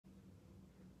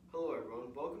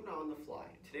welcome to On the Fly.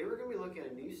 Today we're going to be looking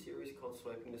at a new series called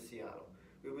Swiping to Seattle.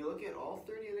 We'll be looking at all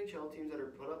 30 NHL teams that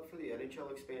are put up for the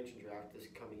NHL expansion draft this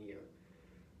coming year.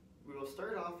 We will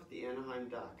start off with the Anaheim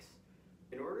Ducks.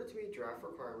 In order to meet draft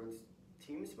requirements,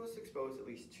 teams must expose at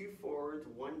least 2 forwards,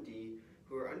 1 D,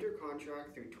 who are under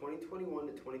contract through 2021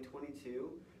 to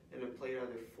 2022 and have played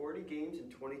either 40 games in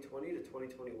 2020 to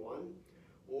 2021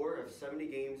 or have 70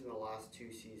 games in the last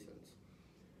 2 seasons.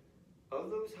 Of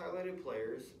those highlighted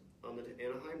players on the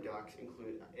Anaheim Ducks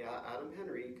include Adam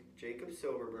Henrique, Jacob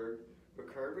Silverberg,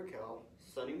 Ricard Raquel,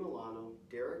 Sonny Milano,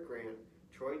 Derek Grant,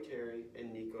 Troy Terry,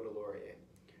 and Nico Deslauriers.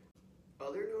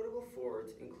 Other notable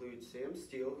forwards include Sam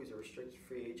Steele, who's a restricted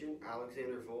free agent,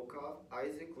 Alexander Volkov,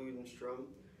 Isaac Ludenstrom,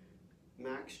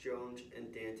 Max Jones,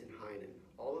 and Danton Heinen.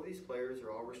 All of these players are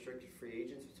all restricted free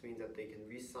agents, which means that they can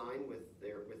re-sign with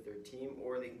their team,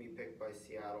 or they can be picked by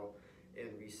Seattle and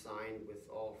re-signed with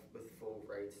full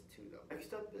rights to them.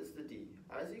 Next up is the D.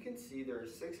 As you can see, there are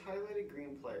 6 highlighted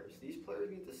green players. These players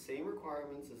meet the same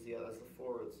requirements as the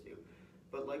forwards do,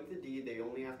 but like the D, they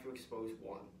only have to expose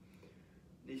 1.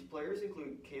 These players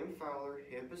include Cam Fowler,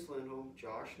 Hampus Lindholm,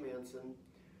 Josh Manson,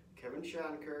 Kevin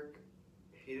Shattenkirk,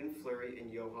 Hayden Fleury,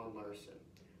 and Johan Larsson.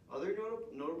 Other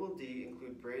notable D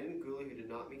include Brandon Guhle, who did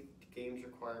not meet the game's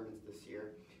requirements this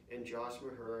year, and Josh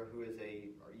Mahura, who is a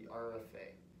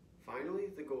RFA. Finally,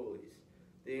 the goalies.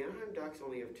 The Anaheim Ducks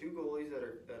only have 2 goalies that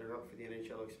are up for the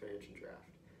NHL expansion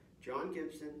draft: John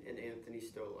Gibson and Anthony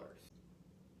Stolarz.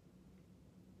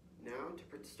 Now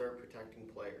to start protecting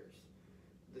players.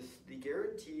 The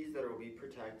guarantees that will be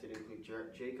protected include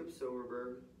Jacob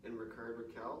Silverberg and Ricard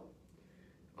Raquel.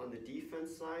 On the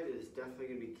defense side, it is definitely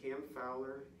going to be Cam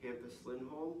Fowler, Hampus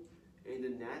Lindholm, and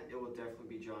in net, it will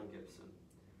definitely be John Gibson.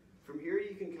 From here,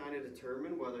 you can kind of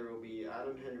determine whether it will be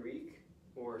Adam Henrique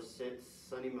or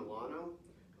Sonny Milano.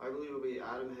 I believe it will be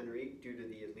Adam Henrique due to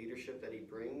the leadership that he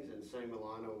brings, and Sonny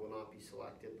Milano will not be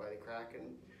selected by the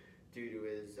Kraken due to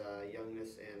his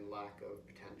youngness and lack of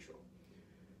potential.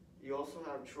 You also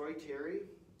have Troy Terry,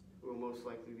 who will most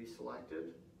likely be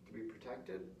selected to be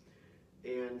protected,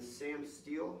 and Sam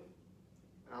Steele,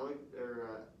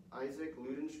 Isaac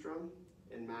Ludenstrom,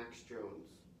 and Max Jones.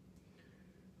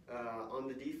 On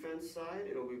the defense side,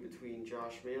 it'll be between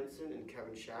Josh Manson and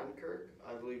Kevin Shattenkirk.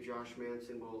 I believe Josh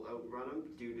Manson will outrun him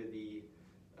due to the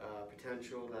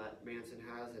potential that Manson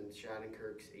has and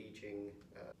Shattenkirk's aging.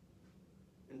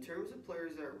 In terms of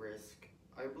players at risk,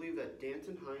 I believe that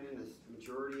Danton Heinen is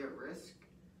majority at risk,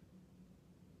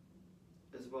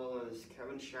 as well as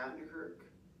Kevin Shattenkirk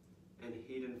and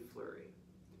Hayden Fleury.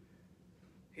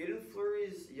 Hayden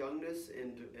Fleury's youngness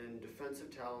and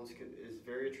defensive talents is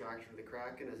very attractive for the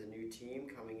Kraken as a new team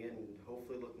coming in and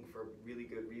hopefully looking for a really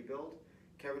good rebuild.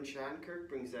 Kevin Shattenkirk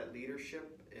brings that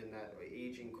leadership and that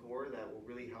aging core that will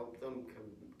really help them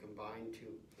combine to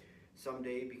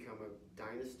someday become a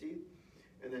dynasty.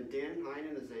 And then Dan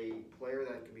Heinen is a player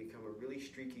that can become a really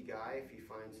streaky guy if he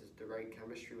finds the right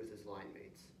chemistry with his line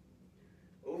mates.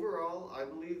 Overall, I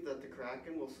believe that the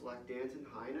Kraken will select Danton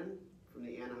Heinen from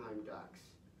the Anaheim Ducks.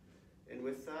 And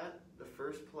with that, the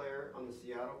first player on the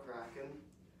Seattle Kraken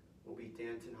will be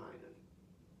Danton Heinen.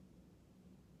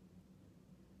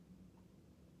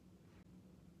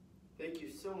 Thank you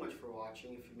so much for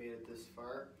watching. If you made it this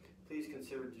far, please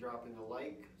consider dropping a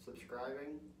like,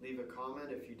 subscribing, leave a comment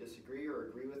if you disagree or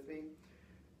agree with me,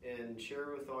 and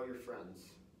share it with all your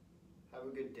friends. Have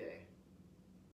a good day.